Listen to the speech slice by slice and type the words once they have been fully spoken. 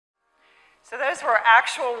So those were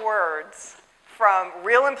actual words from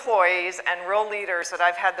real employees and real leaders that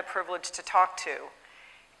I've had the privilege to talk to.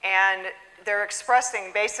 And they're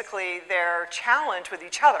expressing basically their challenge with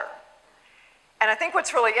each other. And I think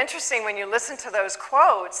what's really interesting when you listen to those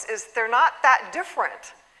quotes is they're not that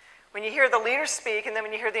different. When you hear the leaders speak and then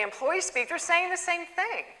when you hear the employees speak, they're saying the same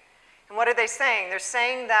thing. And what are they saying? They're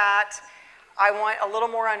saying that I want a little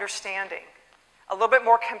more understanding, a little bit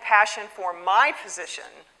more compassion for my position,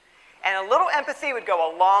 and a little empathy would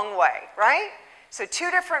go a long way, right? So two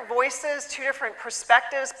different voices, two different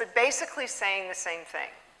perspectives, but basically saying the same thing.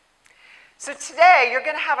 So today, you're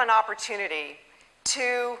going to have an opportunity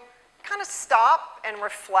to kind of stop and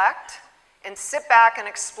reflect and sit back and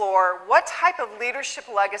explore what type of leadership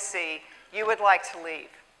legacy you would like to leave.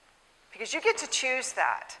 Because you get to choose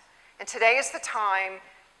that. And today is the time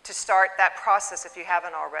to start that process if you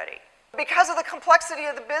haven't already. Because of the complexity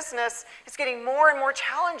of the business, it's getting more and more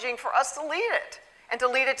challenging for us to lead it and to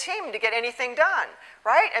lead a team to get anything done,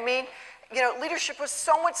 right? I mean, you know, leadership was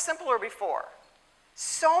so much simpler before.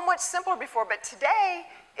 So much simpler before, but today,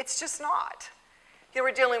 it's just not. They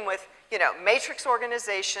were dealing with, you know, matrix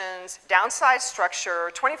organizations, downsized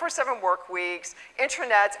structure, 24/7 work weeks,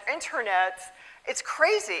 intranets. It's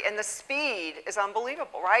crazy, and the speed is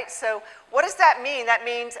unbelievable, right? So what does that mean? That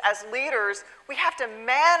means as leaders, we have to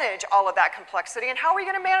manage all of that complexity. And how are we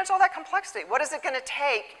going to manage all that complexity? What is it going to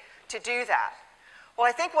take to do that? Well,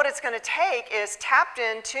 I think what it's going to take is tapped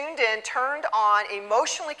in, tuned in, turned on,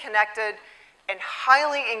 emotionally connected, and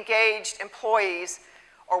highly engaged employees,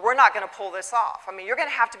 or we're not going to pull this off. I mean, you're going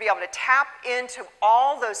to have to be able to tap into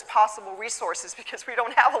all those possible resources because we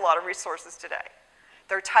don't have a lot of resources today.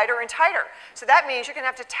 They're tighter and tighter. So that means you're going to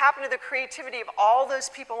have to tap into the creativity of all those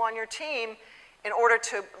people on your team in order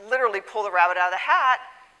to literally pull the rabbit out of the hat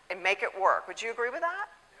and make it work. Would you agree with that?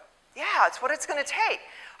 Yep. Yeah, it's what it's going to take.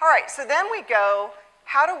 All right, so then we go,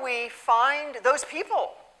 how do we find those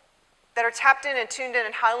people that are tapped in and tuned in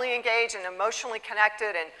and highly engaged and emotionally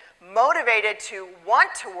connected and motivated to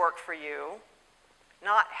want to work for you,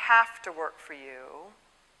 not have to work for you?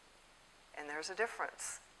 And there's a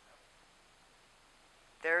difference.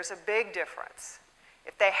 There's a big difference.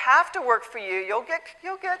 If they have to work for you, you'll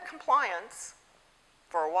get compliance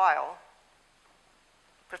for a while.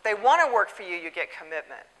 But if they want to work for you, you get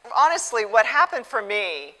commitment. Honestly, what happened for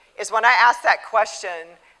me is when I asked that question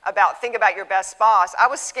about think about your best boss, I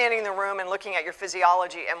was scanning the room and looking at your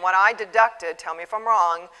physiology, and when I deducted, tell me if I'm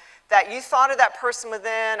wrong, that you thought of that person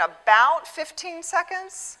within about 15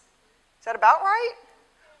 seconds? Is that about right?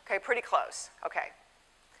 Okay, pretty close. Okay.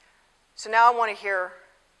 So now I want to hear,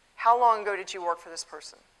 how long ago did you work for this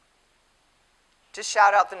person? Just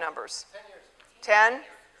shout out the numbers. 10 years. 10?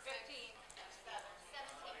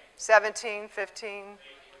 17, 15,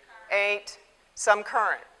 8, some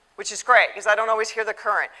current, which is great because I don't always hear the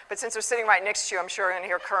current. But since they're sitting right next to you, I'm sure I'm going to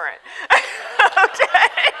hear current.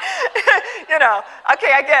 Okay. You know,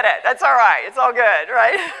 okay, I get it. That's all right. It's all good,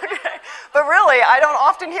 right? Okay. But really, I don't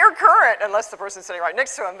often hear current unless the person's sitting right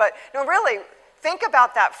next to him. But no, really, think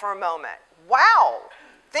about that for a moment. Wow.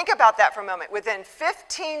 Think about that for a moment. Within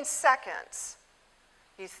 15 seconds,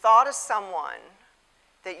 you thought of someone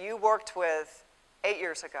that you worked with 8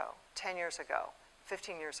 years ago, 10 years ago,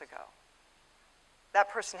 15 years ago. That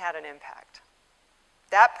person had an impact.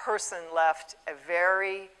 That person left a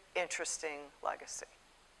very interesting legacy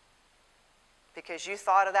because you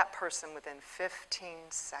thought of that person within 15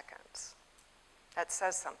 seconds. That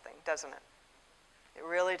says something, doesn't it? It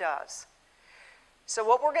really does. So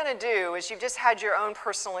what we're going to do is you've just had your own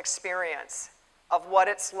personal experience of what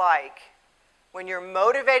it's like when you're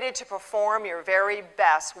motivated to perform your very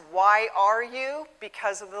best. Why are you?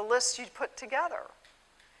 Because of the list you put together.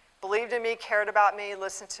 Believed in me, cared about me,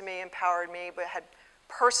 listened to me, empowered me, but had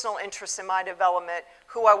personal interest in my development,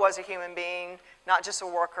 who I was a human being, not just a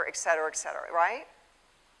worker, et cetera, right?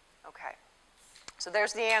 Okay. So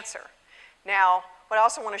there's the answer. Now, what I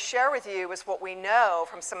also want to share with you is what we know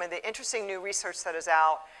from some of the interesting new research that is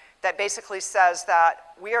out that basically says that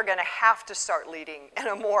we are going to have to start leading in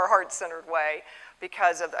a more heart-centered way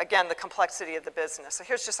because of, again, the complexity of the business. So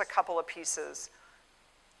here's just a couple of pieces.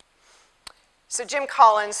 So Jim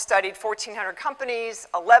Collins studied 1,400 companies.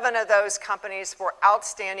 11 of those companies were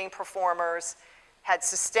outstanding performers, had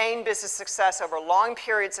sustained business success over long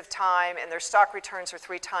periods of time, and their stock returns were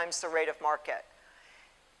 3 times the rate of market.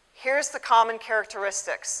 Here's the common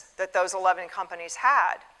characteristics that those 11 companies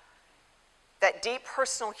had. That deep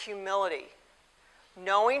personal humility,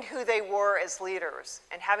 knowing who they were as leaders,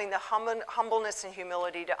 and having the humbleness and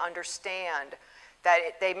humility to understand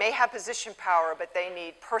that they may have position power, but they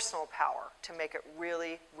need personal power to make it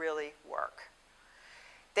really, really work.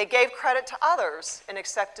 They gave credit to others and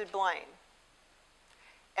accepted blame.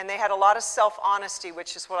 And they had a lot of self-honesty,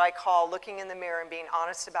 which is what I call looking in the mirror and being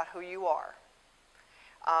honest about who you are.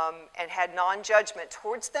 And had non-judgment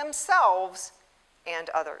towards themselves and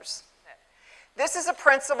others. This is a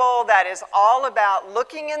principle that is all about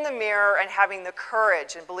looking in the mirror and having the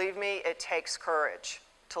courage, and believe me, it takes courage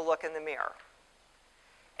to look in the mirror.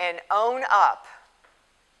 And own up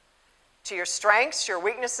to your strengths, your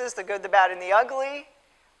weaknesses, the good, the bad, and the ugly,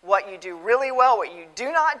 what you do really well, what you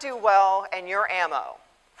do not do well, and your ammo,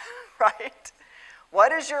 right?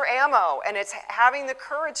 What is your ammo? And it's having the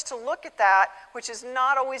courage to look at that, which is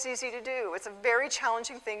not always easy to do. It's a very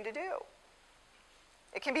challenging thing to do.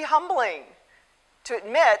 It can be humbling to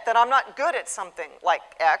admit that I'm not good at something like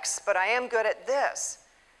X, but I am good at this.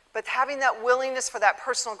 But having that willingness for that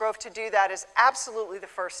personal growth to do that is absolutely the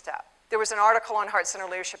first step. There was an article on Heart Center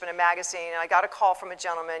Leadership in a magazine, and I got a call from a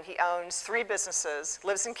gentleman. He owns 3 businesses,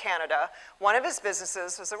 lives in Canada. One of his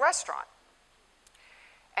businesses was a restaurant.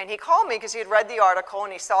 And he called me because he had read the article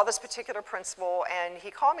and he saw this particular principle, and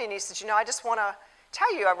he called me and he said, you know, I just want to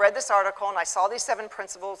tell you, I read this article and I saw these 7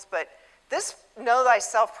 principles, but this know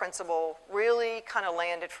thyself principle really kind of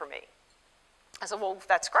landed for me. I said, well,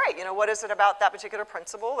 that's great. You know, what is it about that particular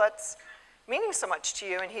principle that's meaning so much to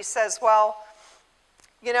you? And he says, well,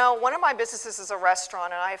 you know, one of my businesses is a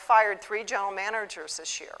restaurant, and I fired 3 general managers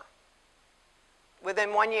this year.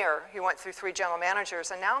 Within 1 year, he went through 3 general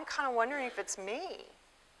managers, and now I'm kind of wondering if it's me.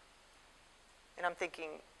 And I'm thinking,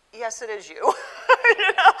 yes, it is you.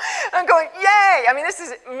 You know? I'm going, yay! I mean, this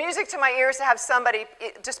is music to my ears to have somebody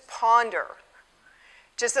just ponder,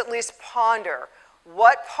 just at least ponder,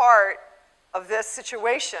 what part of this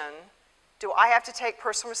situation do I have to take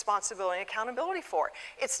personal responsibility and accountability for?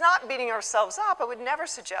 It's not beating ourselves up. I would never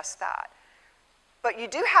suggest that. But you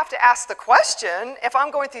do have to ask the question, if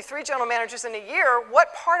I'm going through 3 general managers in a year,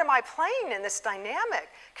 what part am I playing in this dynamic?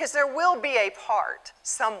 Because there will be a part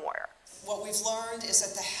somewhere. What we've learned is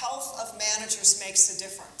that the health of managers makes a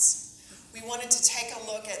difference. We wanted to take a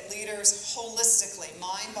look at leaders holistically,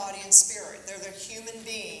 mind, body, and spirit. They're the human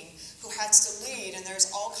being who has to lead, and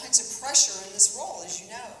there's all kinds of pressure in this role, as you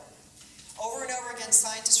know. Over and over again,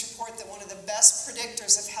 scientists report that one of the best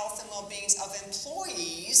predictors of health and well-being of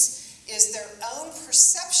employees is their own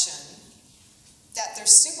perception that their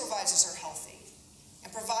supervisors are healthy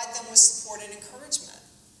and provide them with support and encouragement,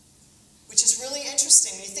 which is really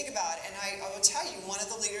interesting when you think about it. And I will tell you, one of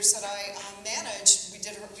the leaders that I managed, we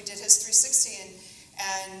did his 360,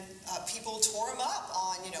 and people tore him up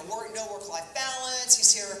on, you know, no work-life balance.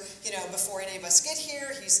 He's here, you know, before any of us get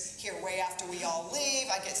here. He's here way after we all leave.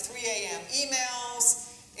 I get 3 a.m. emails,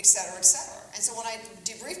 et cetera, et cetera. And so when I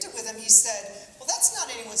debriefed it with him, he said, well, that's not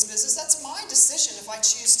anyone's business. That's my decision if I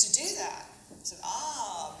choose to do that. I said,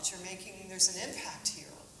 but there's an impact here.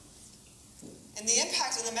 And the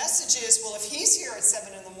impact of the message is, well, if he's here at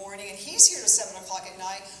 7 in the morning and he's here to 7 o'clock at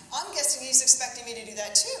night, I'm guessing he's expecting me to do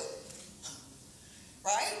that too.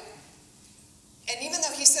 Right? And even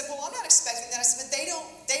though he said, well, I'm not expecting that, I said, but they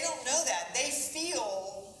don't know that. They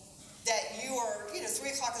feel that you are, you know, 3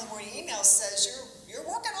 o'clock in the morning email says you're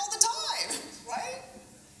working all the time, right?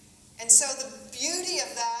 And so the beauty of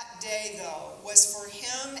that day, though, was for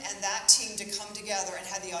him and that team to come together and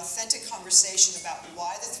have the authentic conversation about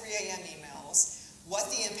why the 3 a.m. emails, what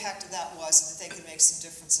the impact of that was, and that they could make some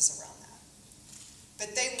differences around that.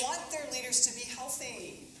 But they want their leaders to be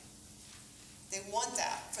healthy. They want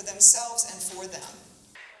that for themselves and for them.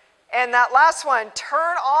 And that last one,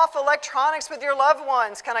 turn off electronics with your loved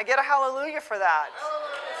ones. Can I get a hallelujah for that?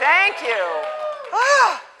 Thank you.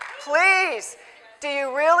 Please. Do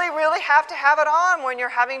you really, really have to have it on when you're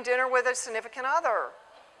having dinner with a significant other?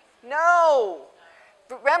 No.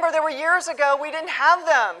 Remember, there were years ago we didn't have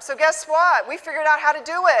them. So guess what? We figured out how to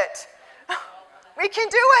do it. We can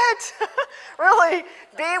do it. Really,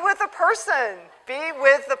 be with the person. Be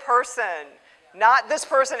with the person. Not this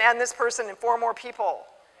person and 4 more people.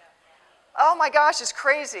 Oh my gosh, it's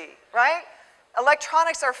crazy, right?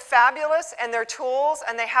 Electronics are fabulous, and they're tools,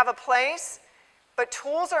 and they have a place, but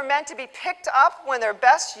tools are meant to be picked up when they're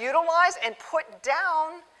best utilized and put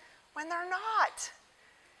down when they're not.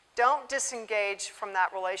 Don't disengage from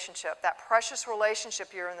that relationship, that precious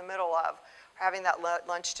relationship you're in the middle of, having that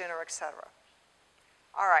lunch, dinner, etc.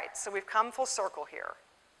 All right, so we've come full circle here.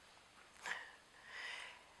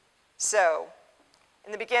 So,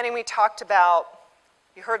 in the beginning we talked about,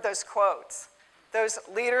 you heard those quotes, those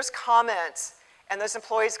leaders' comments and those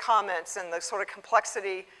employees' comments and the sort of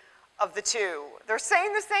complexity of the two. They're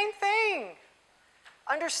saying the same thing.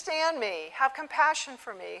 Understand me, have compassion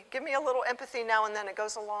for me, give me a little empathy now and then, it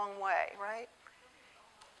goes a long way, right?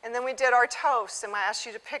 And then we did our toast, and I asked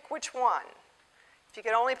you to pick which one. If you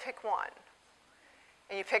could only pick one,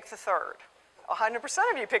 and you picked the third. 100%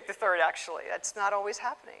 of you picked the third, actually. That's not always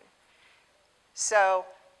happening. So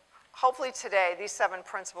hopefully today, these 7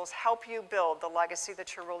 principles help you build the legacy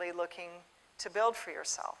that you're really looking to build for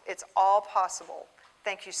yourself. It's all possible.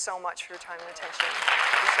 Thank you so much for your time and attention.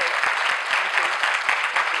 Appreciate it. Thank you.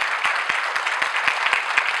 Thank you.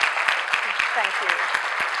 Thank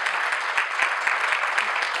you.